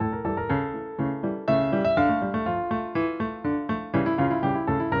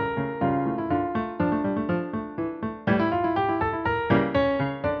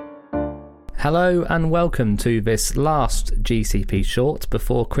Hello and welcome to this last GCP short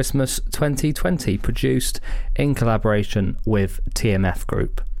before Christmas 2020, produced in collaboration with TMF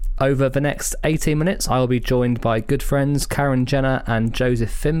Group. Over the next 18 minutes, I will be joined by good friends Karen Jenner and Joseph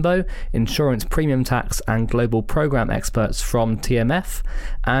Fimbo, insurance premium tax and global program experts from TMF,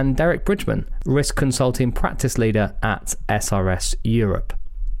 and Derek Bridgman, risk consulting practice leader at SRS Europe.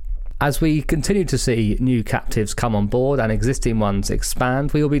 As we continue to see new captives come on board and existing ones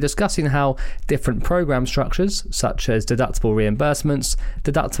expand, we will be discussing how different program structures, such as deductible reimbursements,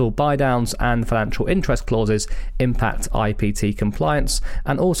 deductible buy-downs and financial interest clauses, impact IPT compliance,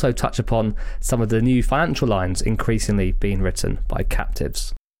 and also touch upon some of the new financial lines increasingly being written by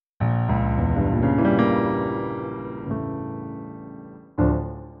captives.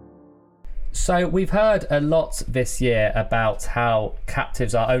 So we've heard a lot this year about how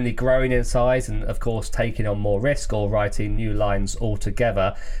captives are only growing in size and of course taking on more risk or writing new lines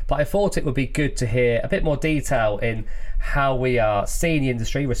altogether. But I thought it would be good to hear a bit more detail in how we are seeing the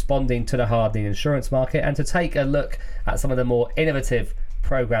industry responding to the hardening insurance market, and to take a look at some of the more innovative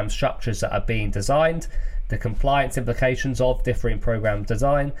program structures that are being designed, the compliance implications of differing program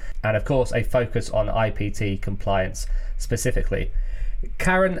design, and of course a focus on IPT compliance specifically.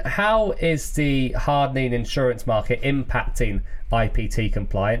 Karen, how is the hardening insurance market impacting IPT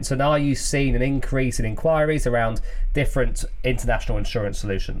compliance, and are you seeing an increase in inquiries around different international insurance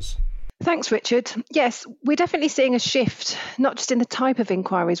solutions? Thanks, Richard. Yes, we're definitely seeing a shift, not just in the type of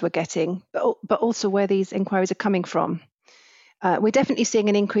inquiries we're getting, but also where these inquiries are coming from. We're definitely seeing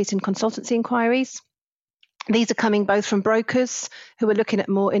an increase in consultancy inquiries. These are coming both from brokers who are looking at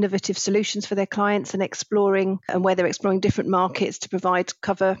more innovative solutions for their clients and where they're exploring different markets to provide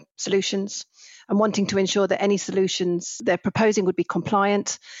cover solutions and wanting to ensure that any solutions they're proposing would be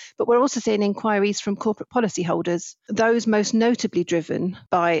compliant. But we're also seeing inquiries from corporate policyholders, those most notably driven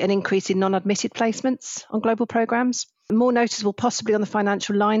by an increase in non-admitted placements on global programs. More noticeable possibly on the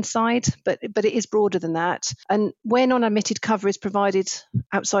financial line side, but it is broader than that. And where non-admitted cover is provided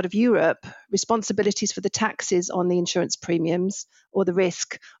outside of Europe, responsibilities for the taxes on the insurance premiums or the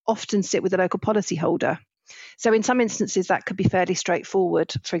risk often sit with the local policyholder. So in some instances, that could be fairly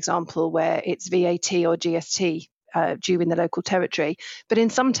straightforward, for example, where it's VAT or GST due in the local territory. But in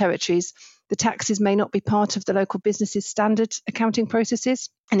some territories, the taxes may not be part of the local business's standard accounting processes.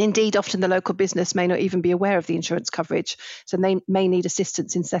 And indeed, often the local business may not even be aware of the insurance coverage, so they may need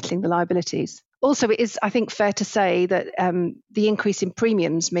assistance in settling the liabilities. Also, it is, I think, fair to say that the increase in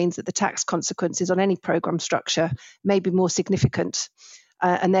premiums means that the tax consequences on any programme structure may be more significant,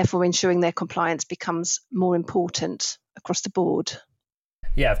 and therefore ensuring their compliance becomes more important across the board.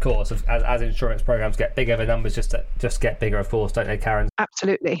 Yeah, of course. As insurance programs get bigger, the numbers just get bigger, of course, don't they, Karen?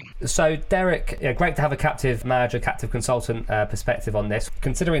 Absolutely. So, Derek, great to have a captive manager, captive consultant perspective on this.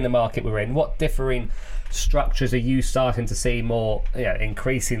 Considering the market we're in, what differing structures are you starting to see more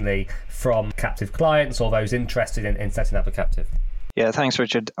increasingly from captive clients or those interested in setting up a captive? Yeah, thanks,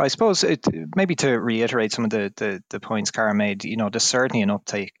 Richard. I suppose maybe to reiterate some of the points Karen made, there's certainly an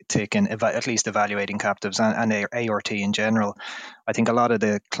uptake in at least evaluating captives and ART in general. I think a lot of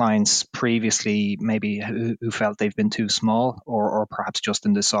the clients previously maybe who felt they've been too small or perhaps just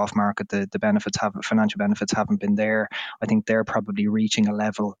in the soft market, the financial benefits haven't been there. I think they're probably reaching a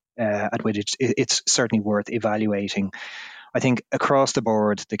level at which it's certainly worth evaluating. I think across the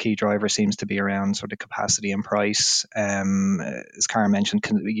board, the key driver seems to be around sort of capacity and price. As Karen mentioned,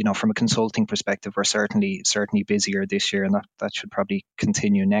 from a consulting perspective, we're certainly busier this year, and that should probably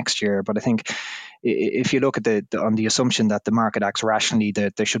continue next year. But I think if you look at on the assumption that the market acts rationally,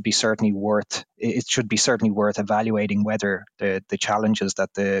 that it should be certainly worth evaluating whether the challenges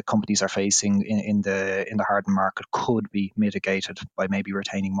that the companies are facing in the hardened market could be mitigated by maybe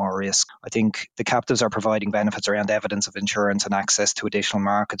retaining more risk. I think the captives are providing benefits around evidence of insurance and access to additional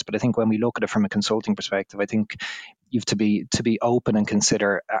markets. But I think when we look at it from a consulting perspective, I think you've to be open and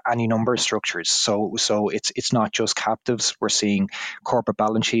consider any number of structures. So it's not just captives. We're seeing corporate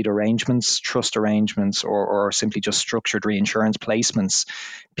balance sheet arrangements, trust arrangements, or simply just structured reinsurance placements.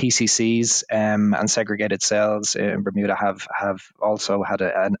 PCCs and segregated cells in Bermuda have also had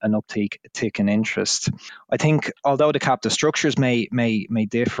an uptick in interest. I think although the captive structures may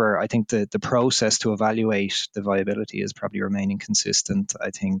differ, I think the process to evaluate the viability is probably remaining consistent. I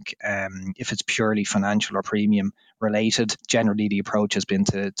think if it's purely financial or premium related, generally the approach has been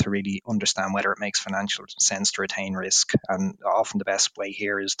to really understand whether it makes financial sense to retain risk. And often the best way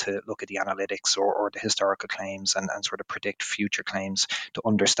here is to look at the analytics or the historical claims and sort of predict future claims to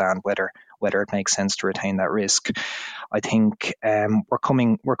understand whether it makes sense to retain that risk. I think we're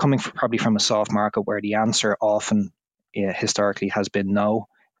coming probably from a soft market where the answer often historically has been no.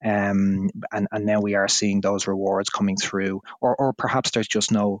 and now we are seeing those rewards coming through, or perhaps there's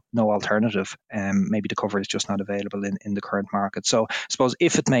just no alternative. Maybe the cover is just not available in the current market. So I suppose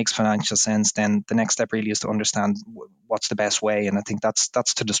if it makes financial sense, then the next step really is to understand what's the best way, and I think that's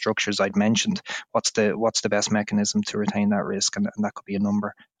to the structures I'd mentioned. What's the best mechanism to retain that risk, and that could be a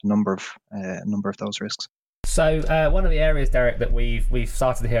number of those risks. So one of the areas, Derek, that we've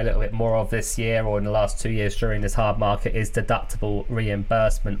started to hear a little bit more of this year or in the last 2 years during this hard market is deductible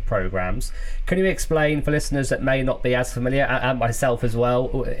reimbursement programs. Can you explain for listeners that may not be as familiar, and myself as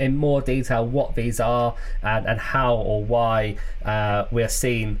well, in more detail what these are and how or why we are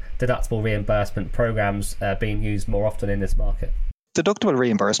seeing deductible reimbursement programs being used more often in this market? Deductible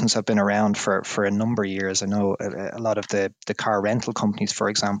reimbursements have been around for a number of years. I know a lot of the car rental companies, for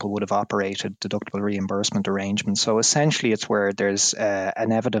example, would have operated deductible reimbursement arrangements. So essentially, it's where there's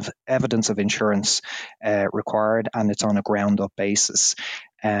an evidence of insurance required, and it's on a ground-up basis.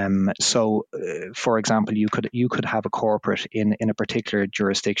 For example, you could have a corporate in a particular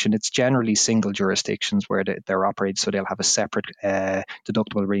jurisdiction. It's generally single jurisdictions where they're operated, so they'll have a separate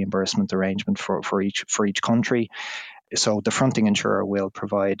deductible reimbursement arrangement for each country. So the fronting insurer will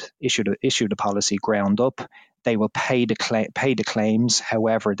issue the policy ground up. They will pay the claims.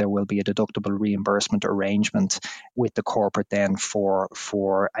 However, there will be a deductible reimbursement arrangement with the corporate then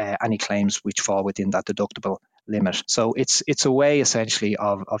for any claims which fall within that deductible limit. So it's a way essentially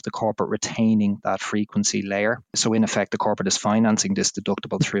of the corporate retaining that frequency layer. So in effect, the corporate is financing this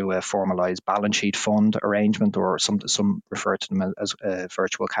deductible through a formalized balance sheet fund arrangement, or some refer to them as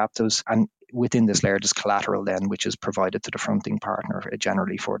virtual captives. And within this layer, there's collateral then, which is provided to the fronting partner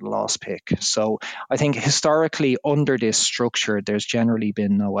generally for the loss pick. So I think historically under this structure, there's generally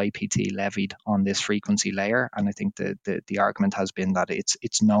been no IPT levied on this frequency layer. And I think the argument has been that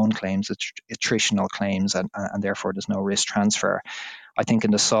it's known claims, it's attritional claims, and therefore there's no risk transfer. I think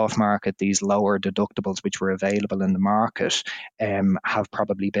in the soft market, these lower deductibles which were available in the market have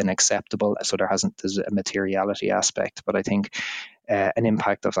probably been acceptable. So there's a materiality aspect. But I think an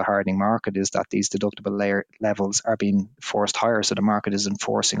impact of the hardening market is that these deductible levels are being forced higher. So the market is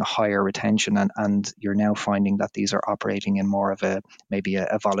enforcing a higher retention, and you're now finding that these are operating in more of maybe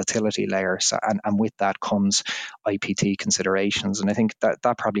a volatility layer. So, and with that comes IPT considerations. And I think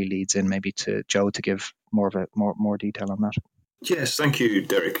that probably leads in maybe to Joe to give more detail on that. Yes, thank you,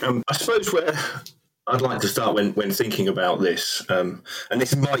 Derek. I suppose where I'd like to start when thinking about this, and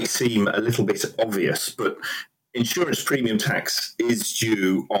this might seem a little bit obvious, but insurance premium tax is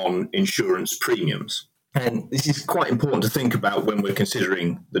due on insurance premiums. And this is quite important to think about when we're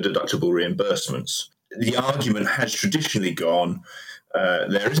considering the deductible reimbursements. The argument has traditionally gone,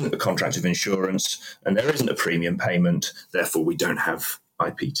 there isn't a contract of insurance and there isn't a premium payment, therefore we don't have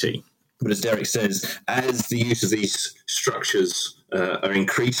IPT. But as Derek says, as the use of these structures are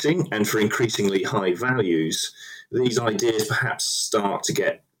increasing and for increasingly high values, these ideas perhaps start to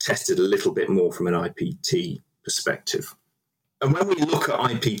get tested a little bit more from an IPT perspective. And when we look at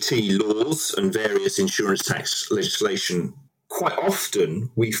IPT laws and various insurance tax legislation, quite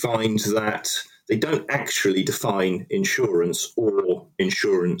often we find that they don't actually define insurance or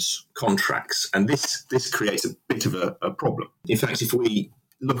insurance contracts. And this creates a bit of a problem. In fact, if we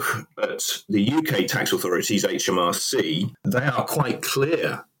look at the UK tax authorities, HMRC, they are quite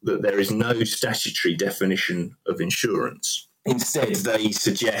clear that there is no statutory definition of insurance. Instead, they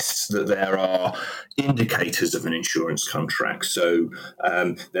suggest that there are indicators of an insurance contract. So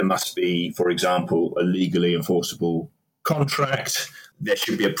there must be, for example, a legally enforceable contract. There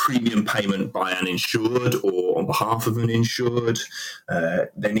should be a premium payment by an insured or on behalf of an insured.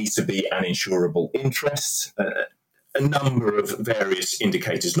 There needs to be an insurable interest. A number of various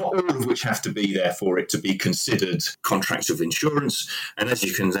indicators, not all of which have to be there for it to be considered contracts of insurance. And as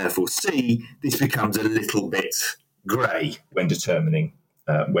you can therefore see, this becomes a little bit grey when determining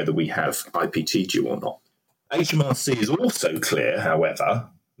whether we have IPT due or not. HMRC is also clear, however,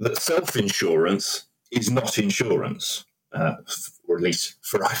 that self-insurance is not insurance, or at least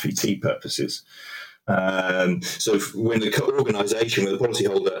for IPT purposes. So when the organisation, when the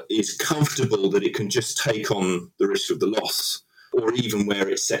policyholder is comfortable that it can just take on the risk of the loss, or even where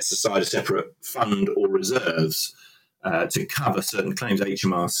it sets aside a separate fund or reserves to cover certain claims,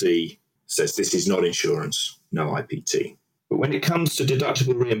 HMRC says this is not insurance, no IPT. But when it comes to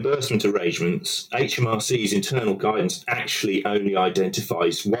deductible reimbursement arrangements, HMRC's internal guidance actually only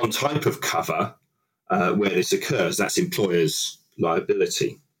identifies one type of cover where this occurs, that's employer's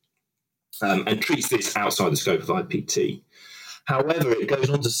liability. And treats this outside the scope of IPT. However, it goes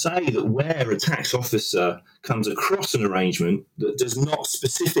on to say that where a tax officer comes across an arrangement that does not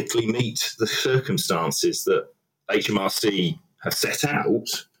specifically meet the circumstances that HMRC have set out,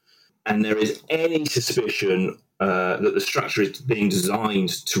 and there is any suspicion that the structure is being designed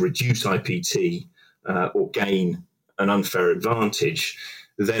to reduce IPT or gain an unfair advantage,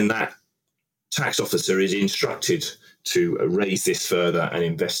 then that tax officer is instructed to raise this further and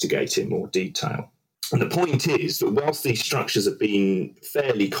investigate in more detail. And the point is that whilst these structures have been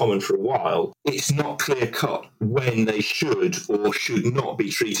fairly common for a while, it's not clear-cut when they should or should not be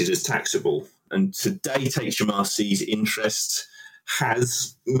treated as taxable. And to date, HMRC's interest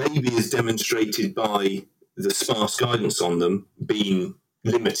has, maybe as demonstrated by the sparse guidance on them, been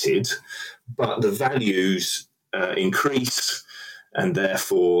limited, but the values increase, and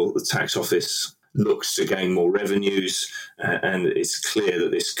therefore the tax office looks to gain more revenues, and it's clear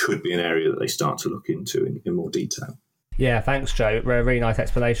that this could be an area that they start to look into in more detail. Yeah, thanks, Joe. Really nice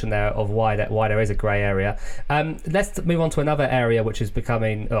explanation there of why there is a grey area. Let's move on to another area which is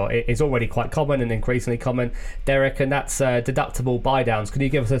becoming, or is already quite common and increasingly common, Derek, and that's deductible buy-downs. Can you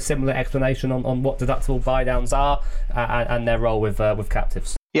give us a similar explanation on what deductible buy-downs are and their role with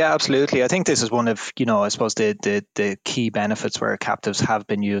captives? Yeah, absolutely. I think this is one of, I suppose the key benefits where captives have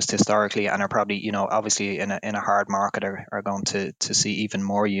been used historically and are probably, obviously in a hard market are going to see even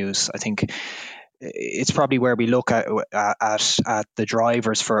more use. I think it's probably where we look at the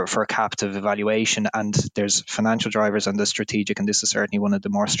drivers for captive evaluation, and there's financial drivers and the strategic, and this is certainly one of the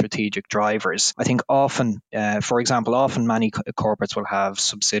more strategic drivers. I think often, for example, many corporates will have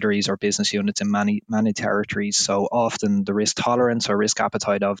subsidiaries or business units in many territories, so often the risk tolerance or risk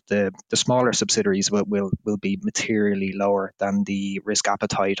appetite of the smaller subsidiaries will be materially lower than the risk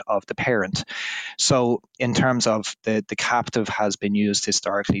appetite of the parent. So in terms of the captive has been used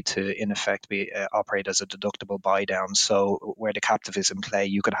historically to, in effect, operate as a deductible buy down. So where the captive is in play,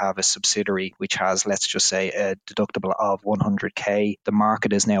 you could have a subsidiary which has, let's just say, a deductible of 100k. The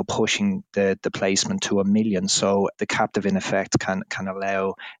market is now pushing the placement to $1 million. So the captive, in effect, can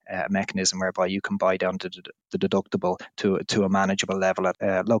allow a mechanism whereby you can buy down the deductible to a manageable level at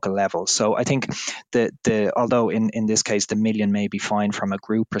a local level. So I think although in this case the $1 million may be fine from a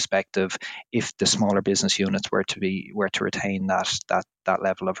group perspective, if the smaller business units were to retain that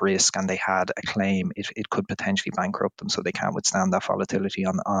level of risk and they had a claim, it could potentially bankrupt them, so they can't withstand that volatility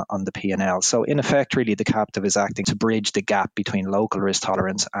on the P&L. So in effect, really, the captive is acting to bridge the gap between local risk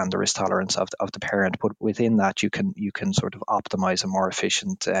tolerance and the risk tolerance of the parent. But within that, you can sort of optimize a more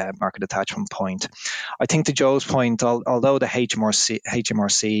efficient market attachment point. I think to Joe's point, although the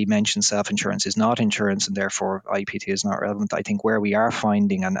HMRC mentions self-insurance is not insurance and therefore IPT is not relevant, I think where we are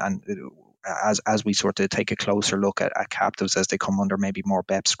finding and as we sort of take a closer look at captives as they come under maybe more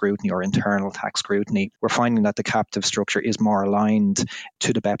BEPS scrutiny or internal tax scrutiny, we're finding that the captive structure is more aligned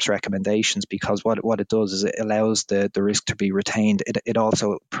to the BEPS recommendations, because what it does is it allows the risk to be retained. It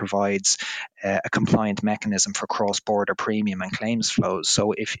also provides a compliant mechanism for cross-border premium and claims flows.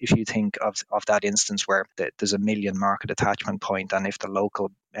 So if you think of that instance where there's $1 million market attachment point, and if the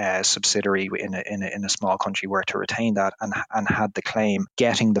local subsidiary in a small country were to retain that and had the claim,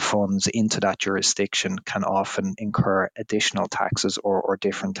 getting the funds into that jurisdiction can often incur additional taxes or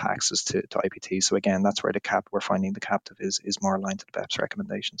different taxes to IPT. So again, that's where we're finding the captive is more aligned to the BEPS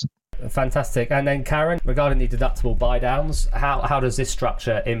recommendations. Fantastic. And then Karen, regarding the deductible buy downs, how does this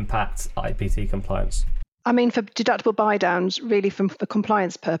structure impact IPT compliance? I mean, for deductible buy downs, really from the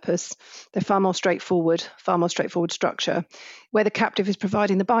compliance purpose, they're far more straightforward structure. Where the captive is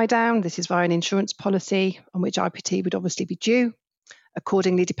providing the buy down, this is via an insurance policy on which IPT would obviously be due,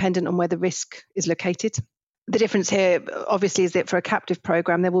 accordingly dependent on where the risk is located. The difference here, obviously, is that for a captive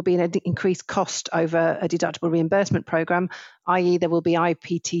program, there will be an increased cost over a deductible reimbursement program, i.e. there will be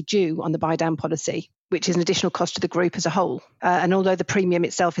IPT due on the buy down policy, which is an additional cost to the group as a whole. And although the premium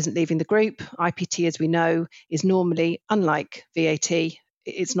itself isn't leaving the group, IPT, as we know, is normally, unlike VAT,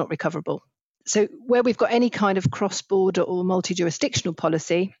 it's not recoverable. So where we've got any kind of cross-border or multi-jurisdictional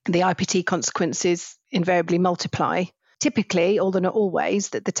policy, the IPT consequences invariably multiply. Typically, although not always,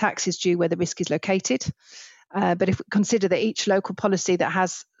 that the tax is due where the risk is located. But if we consider that each local policy that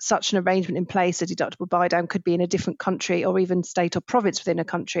has such an arrangement in place, a deductible buy down could be in a different country or even state or province within a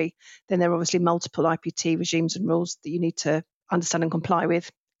country, then there are obviously multiple IPT regimes and rules that you need to understand and comply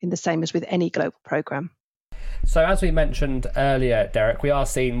with, in the same as with any global program. So as we mentioned earlier, Derek, we are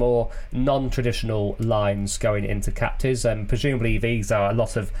seeing more non-traditional lines going into captives, and presumably these are a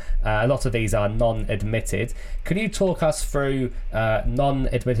lot of these are non-admitted. Can you talk us through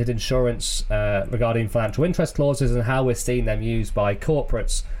non-admitted insurance regarding financial interest clauses and how we're seeing them used by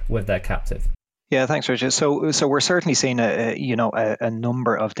corporates with their captive? Yeah, thanks, Richard. So we're certainly seeing a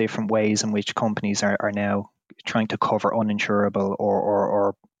number of different ways in which companies are now trying to cover uninsurable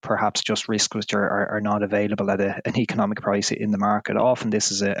or perhaps just risks which are not available at an economic price in the market. Often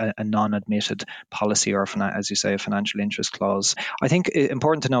this is a non-admitted policy, or as you say, a financial interest clause. I think it's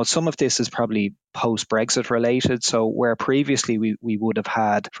important to note some of this is probably post-Brexit related. So where previously we would have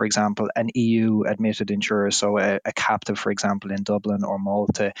had, for example, an EU admitted insurer, so a captive, for example, in Dublin or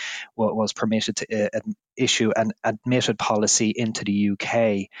Malta, was permitted to issue an admitted policy into the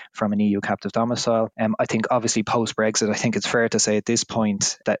UK from an EU captive domicile. I think obviously post-Brexit, I think it's fair to say at this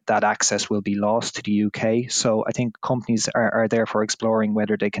point that access will be lost to the UK. So I think companies are therefore exploring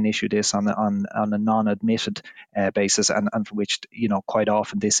whether they can issue this on a non-admitted basis, and for which, quite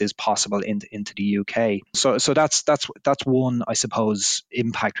often this is possible into the UK. So that's one, I suppose,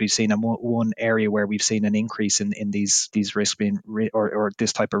 impact we've seen, and one area where we've seen an increase in these risks being or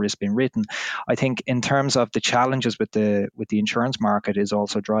this type of risk being written. I think in terms of the challenges with the insurance market is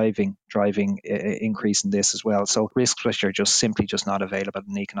also driving increase in this as well. So risks which are simply not available at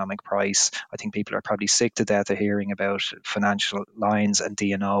an economic price. I think people are probably sick to death of hearing about financial lines and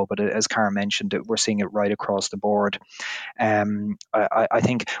D&O, but as Karen mentioned, we're seeing it right across the board. I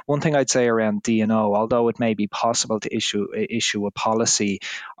think one thing I'd say around D&O, although it may be possible to issue a policy,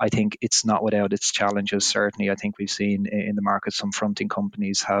 I think it's not without its challenges. Certainly, I think we've seen in the market some fronting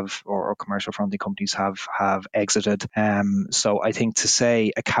companies or commercial fronting companies have exited. So I think to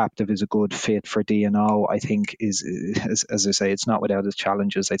say a captive is a good fit for D&O, I think is, as I say, it's not without its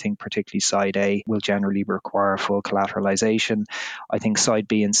challenges. I think particularly side A will generally require full collateralization. I think side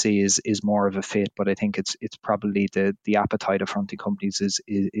B and C is more of a fit, but I think it's probably the appetite of fronting companies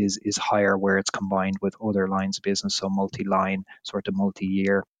is higher where it's combined with other lines of business, so multi-line, sort of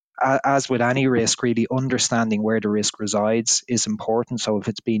multi-year. As with any risk, really understanding where the risk resides is important. So if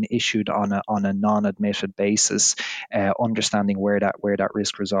it's being issued on a non-admitted basis, understanding where that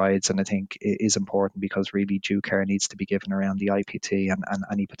risk resides, and I think it is important, because really due care needs to be given around the IPT and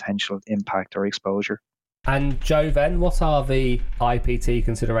any potential impact or exposure. And Joe, then, what are the IPT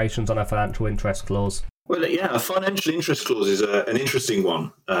considerations on a financial interest clause? Well, yeah, a financial interest clause is an interesting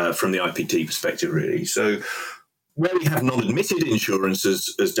one from the IPT perspective, really. So where we have non-admitted insurance,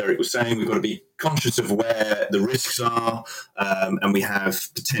 as Derek was saying, we've got to be conscious of where the risks are, and we have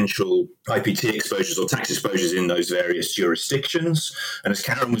potential IPT exposures or tax exposures in those various jurisdictions. And as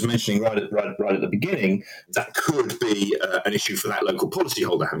Karen was mentioning right at the beginning, that could be an issue for that local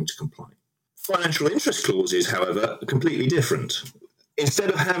policyholder having to comply. Financial interest clauses, however, are completely different. Instead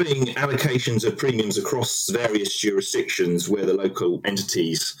of having allocations of premiums across various jurisdictions where the local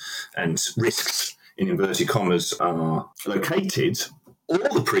entities and risks, in inverted commas, are located, all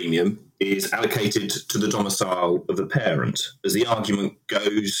the premium is allocated to the domicile of the parent, as the argument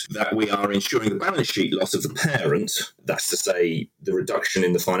goes that we are ensuring the balance sheet loss of the parent, that's to say the reduction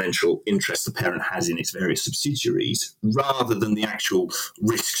in the financial interest the parent has in its various subsidiaries, rather than the actual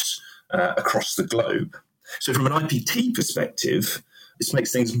risks across the globe. So from an IPT perspective, this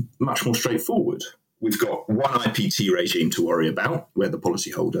makes things much more straightforward. We've got one IPT regime to worry about, where the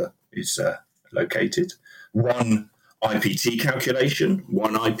policyholder is located, one IPT calculation,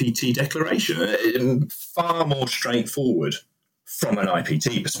 one IPT declaration, far more straightforward from an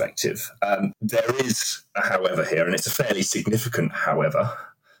IPT perspective. There is a however here, and it's a fairly significant however.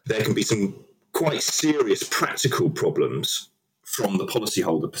 There can be some quite serious practical problems from the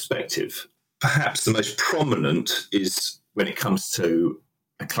policyholder perspective. Perhaps the most prominent is when it comes to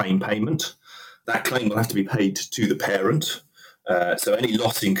a claim payment. That claim will have to be paid to the parent. So any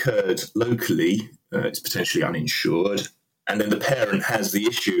loss incurred locally is potentially uninsured. And then the parent has the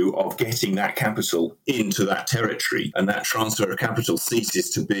issue of getting that capital into that territory. And that transfer of capital ceases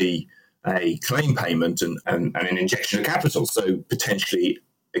to be a claim payment and an injection of capital. So potentially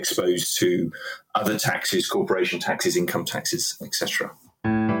exposed to other taxes, corporation taxes, income taxes, etc.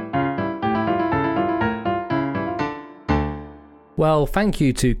 Well, thank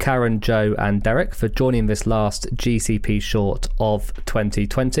you to Karen, Joe and Derek for joining this last GCP short of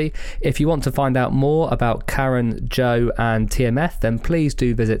 2020. If you want to find out more about Karen, Joe and TMF, then please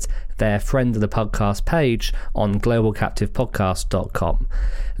do visit their Friend of the Podcast page on globalcaptivepodcast.com.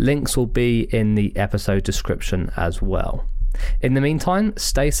 Links will be in the episode description as well. In the meantime,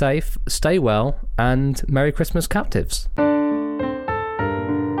 stay safe, stay well, and Merry Christmas, Captives.